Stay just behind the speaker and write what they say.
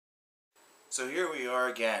So here we are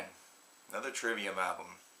again, another Trivium album.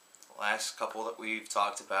 The last couple that we've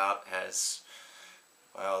talked about has,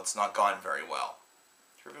 well, it's not gone very well.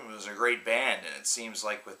 Trivium was a great band, and it seems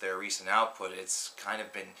like with their recent output, it's kind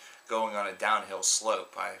of been going on a downhill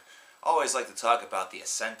slope. I always like to talk about the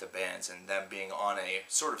ascent of bands and them being on a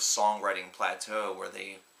sort of songwriting plateau where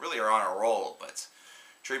they really are on a roll, but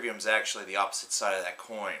Trivium's actually the opposite side of that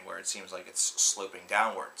coin, where it seems like it's sloping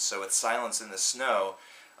downwards. So with Silence in the Snow,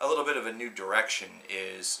 a little bit of a new direction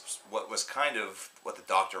is what was kind of what the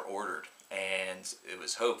doctor ordered, and it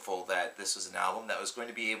was hopeful that this was an album that was going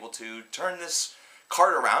to be able to turn this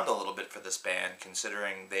cart around a little bit for this band,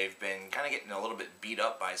 considering they've been kind of getting a little bit beat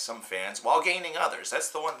up by some fans while gaining others. That's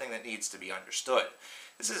the one thing that needs to be understood.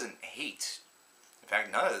 This isn't hate. In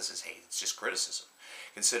fact, none of this is hate. It's just criticism,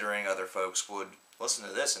 considering other folks would listen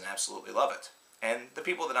to this and absolutely love it. And the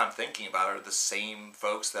people that I'm thinking about are the same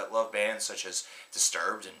folks that love bands such as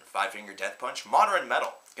Disturbed and Five Finger Death Punch, modern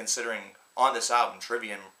metal, considering on this album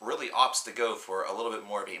Trivium really opts to go for a little bit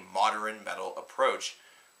more of a modern metal approach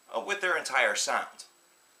with their entire sound.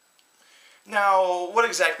 Now, what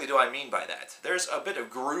exactly do I mean by that? There's a bit of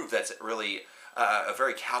groove that's really a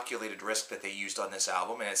very calculated risk that they used on this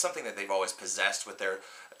album, and it's something that they've always possessed with their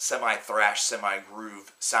semi-thrash,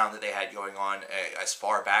 semi-groove sound that they had going on as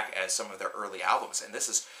far back as some of their early albums. And this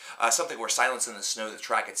is something where Silence in the Snow, the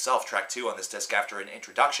track itself, track 2 on this disc after an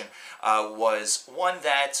introduction, was one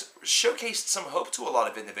that showcased some hope to a lot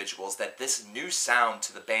of individuals that this new sound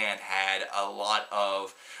to the band had a lot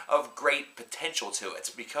of great potential to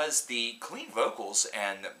it, because the clean vocals,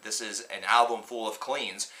 and this is an album full of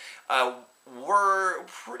cleans, were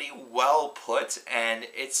pretty well put, and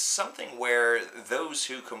it's something where those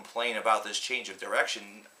who complain about this change of direction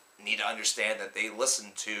need to understand that they listen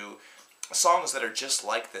to songs that are just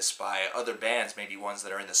like this by other bands, maybe ones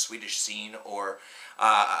that are in the Swedish scene or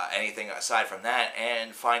anything aside from that,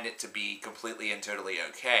 and find it to be completely and totally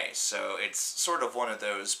okay. So it's sort of one of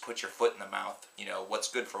those put your foot in the mouth,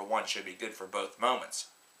 what's good for one should be good for both moments.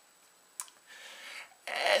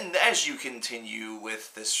 And as you continue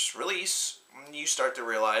with this release, you start to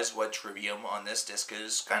realize what Trivium on this disc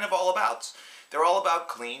is kind of all about. They're all about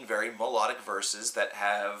clean, very melodic verses that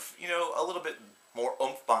have, a little bit more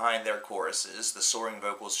oomph behind their choruses. The soaring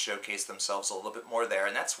vocals showcase themselves a little bit more there,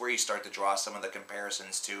 and that's where you start to draw some of the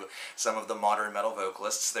comparisons to some of the modern metal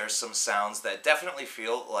vocalists. There's some sounds that definitely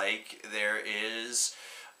feel like there is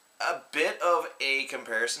a bit of a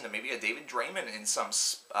comparison to maybe a David Draymond in some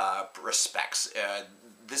respects.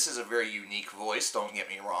 This is a very unique voice, don't get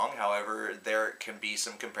me wrong. However, there can be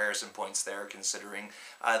some comparison points there, considering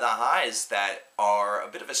the highs that are a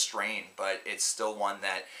bit of a strain, but it's still one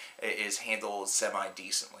that is handled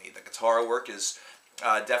semi-decently. The guitar work is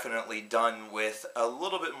definitely done with a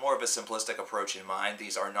little bit more of a simplistic approach in mind.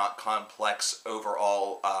 These are not complex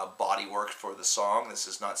overall body work for the song. This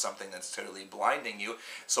is not something that's totally blinding you.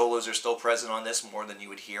 Solos are still present on this more than you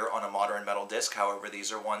would hear on a modern metal disc. However,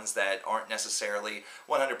 these are ones that aren't necessarily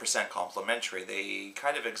 100% complementary. They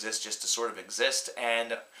kind of exist just to sort of exist,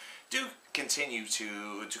 and do continue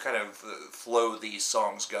to kind of flow these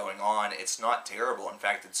songs going on. It's not terrible. In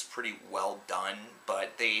fact, it's pretty well done,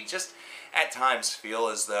 but they just at times feel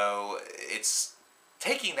as though it's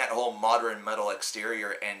taking that whole modern metal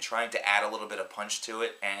exterior and trying to add a little bit of punch to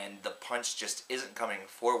it, and the punch just isn't coming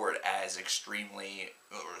forward as extremely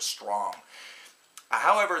strong.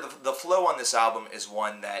 However, the flow on this album is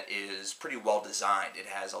one that is pretty well designed. It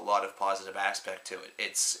has a lot of positive aspect to it.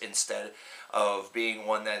 It's, instead of being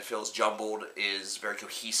one that feels jumbled, is very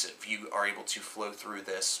cohesive. You are able to flow through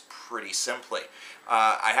this pretty simply.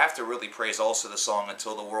 I have to really praise also the song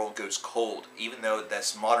Until the World Goes Cold. Even though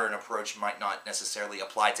this modern approach might not necessarily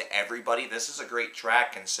apply to everybody, this is a great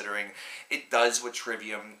track, considering it does what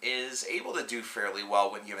Trivium is able to do fairly well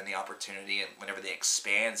when given the opportunity, and whenever they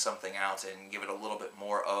expand something out and give it a little bit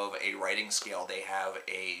more of a writing scale, they have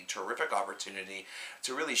a terrific opportunity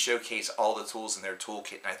to really showcase all the tools in their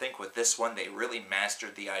toolkit. And I think with this one, they really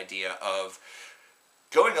mastered the idea of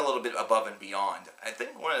going a little bit above and beyond. I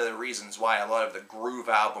think one of the reasons why a lot of the groove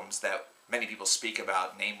albums that many people speak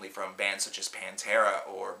about, namely from bands such as Pantera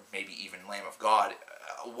or maybe even Lamb of God,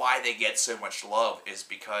 why they get so much love is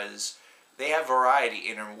because they have variety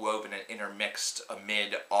interwoven and intermixed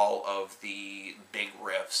amid all of the big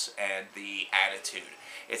riffs and the attitude.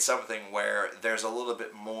 It's something where there's a little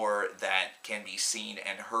bit more that can be seen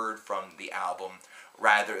and heard from the album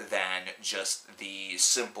rather than just the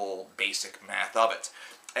simple, basic math of it.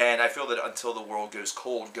 And I feel that Until the World Goes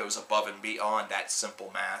Cold goes above and beyond that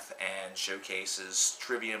simple math and showcases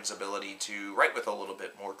Trivium's ability to write with a little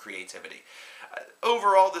bit more creativity.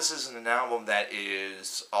 Overall, this isn't an album that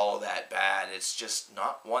is all that bad. It's just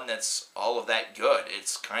not one that's all of that good.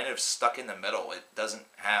 It's kind of stuck in the middle. It doesn't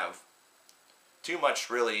have too much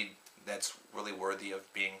really that's really worthy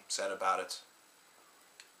of being said about it.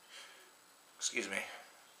 Excuse me.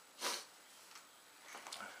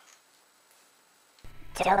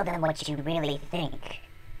 Tell them what you really think.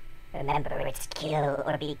 Remember, it's kill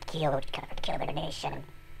or be killed, coverkillernation.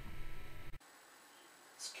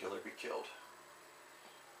 It's kill or be killed.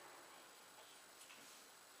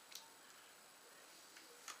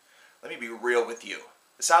 Let me be real with you.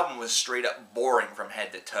 This album was straight up boring from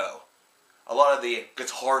head to toe. A lot of the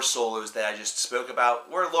guitar solos that I just spoke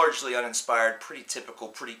about were largely uninspired, pretty typical,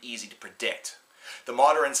 pretty easy to predict. The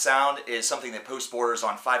modern sound is something that post borders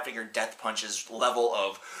on Five Finger Death Punch's level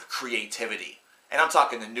of creativity. And I'm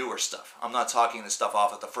talking the newer stuff. I'm not talking the stuff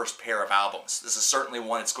off of the first pair of albums. This is certainly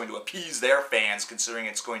one that's going to appease their fans, considering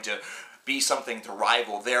it's going to be something to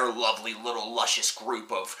rival their lovely little luscious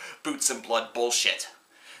group of boots and blood bullshit.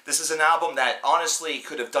 This is an album that honestly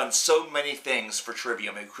could have done so many things for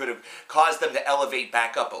Trivium. It could have caused them to elevate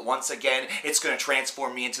back up, but once again, it's going to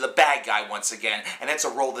transform me into the bad guy once again, and it's a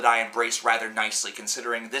role that I embrace rather nicely,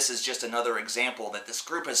 considering this is just another example that this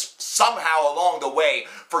group has somehow along the way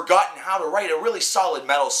forgotten how to write a really solid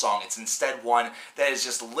metal song. It's instead one that is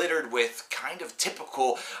just littered with kind of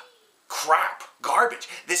typical crap, garbage.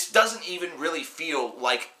 This doesn't even really feel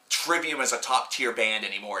like Trivium is a top-tier band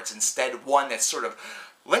anymore. It's instead one that's sort of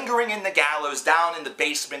lingering in the gallows, down in the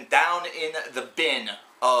basement, down in the bin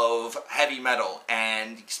of heavy metal,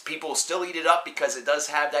 and people still eat it up because it does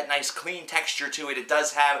have that nice clean texture to it. It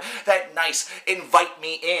does have that nice invite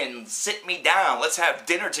me in, sit me down, let's have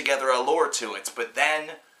dinner together allure to it. But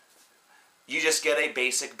then you just get a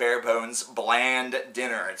basic bare bones bland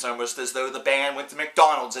dinner. It's almost as though the band went to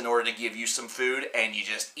McDonald's in order to give you some food and you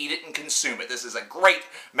just eat it and consume it. This is a great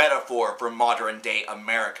metaphor for modern day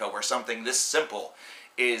America, where something this simple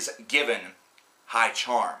is given high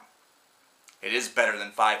charm. It is better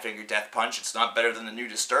than Five Finger Death Punch. It's not better than the new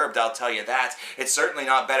Disturbed, I'll tell you that. It's certainly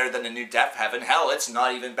not better than the new Death Heaven. Hell, it's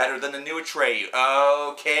not even better than the new Atreyu.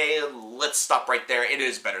 Okay, let's stop right there. It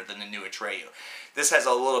is better than the new Atreyu. This has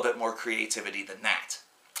a little bit more creativity than that,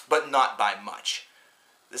 but not by much.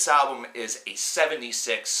 This album is a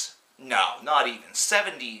 76, no, not even,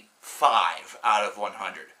 75 out of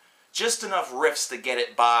 100. Just enough riffs to get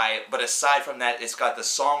it by, but aside from that, it's got the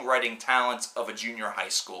songwriting talent of a junior high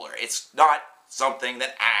schooler. It's not something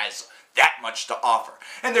that has that much to offer.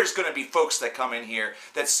 And there's going to be folks that come in here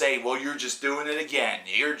that say, well, you're just doing it again.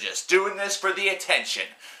 You're just doing this for the attention.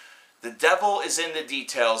 The devil is in the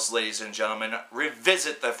details, ladies and gentlemen.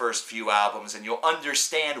 Revisit the first few albums and you'll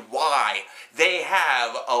understand why they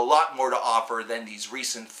have a lot more to offer than these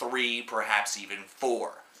recent 3, perhaps even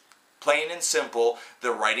 4. Plain and simple,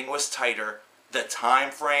 the writing was tighter, the time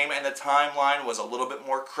frame and the timeline was a little bit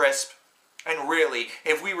more crisp. And really,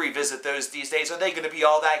 if we revisit those these days, are they going to be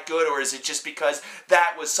all that good, or is it just because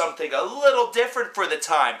that was something a little different for the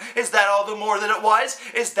time? Is that all the more that it was?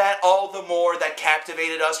 Is that all the more that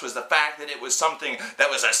captivated us was the fact that it was something that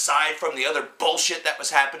was aside from the other bullshit that was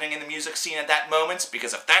happening in the music scene at that moment?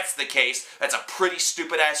 Because if that's the case, that's a pretty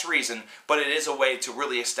stupid-ass reason, but it is a way to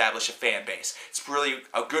really establish a fan base. It's really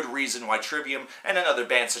a good reason why Trivium and another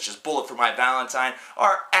band such as Bullet for My Valentine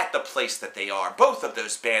are at the place that they are. Both of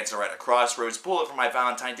those bands are at a crossroads. Bullet for My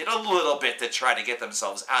Valentine did a little bit to try to get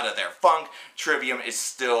themselves out of their funk. Trivium is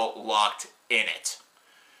still locked in it.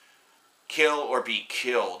 Kill or be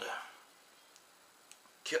killed.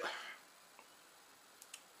 Kill.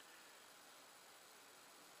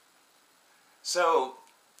 So,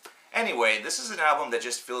 anyway, this is an album that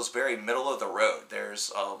just feels very middle of the road. There's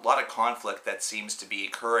a lot of conflict that seems to be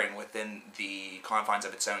occurring within the confines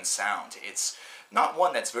of its own sound. It's not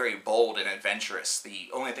one that's very bold and adventurous. The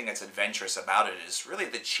only thing that's adventurous about it is really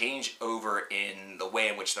the change over in the way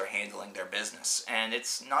in which they're handling their business. And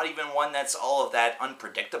it's not even one that's all of that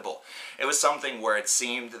unpredictable. It was something where it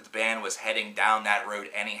seemed that the band was heading down that road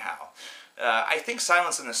anyhow. I think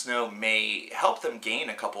Silence in the Snow may help them gain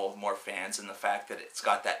a couple of more fans in the fact that it's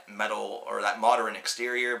got that metal or that modern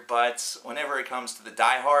exterior, but whenever it comes to the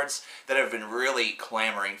diehards that have been really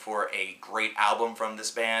clamoring for a great album from this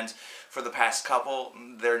band for the past couple,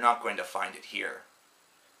 they're not going to find it here.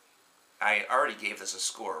 I already gave this a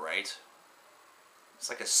score, right? It's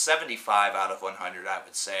like a 75 out of 100, I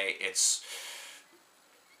would say. It's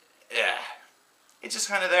just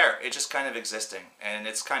kind of there. It's just kind of existing. And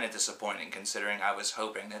it's kind of disappointing considering I was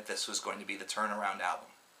hoping that this was going to be the turnaround album.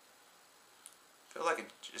 I feel like I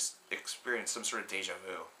just experienced some sort of deja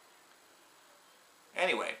vu.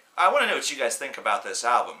 Anyway, I want to know what you guys think about this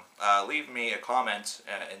album. Leave me a comment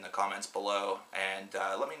in the comments below, and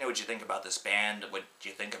let me know what you think about this band, what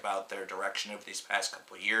you think about their direction over these past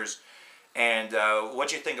couple of years, and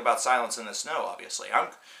what you think about Silence in the Snow, obviously. I'm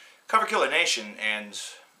coverkillernation, and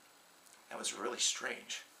that was really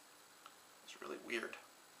strange. It was really weird.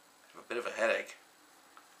 I have a bit of a headache.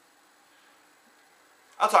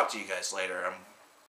 I'll talk to you guys later. I'm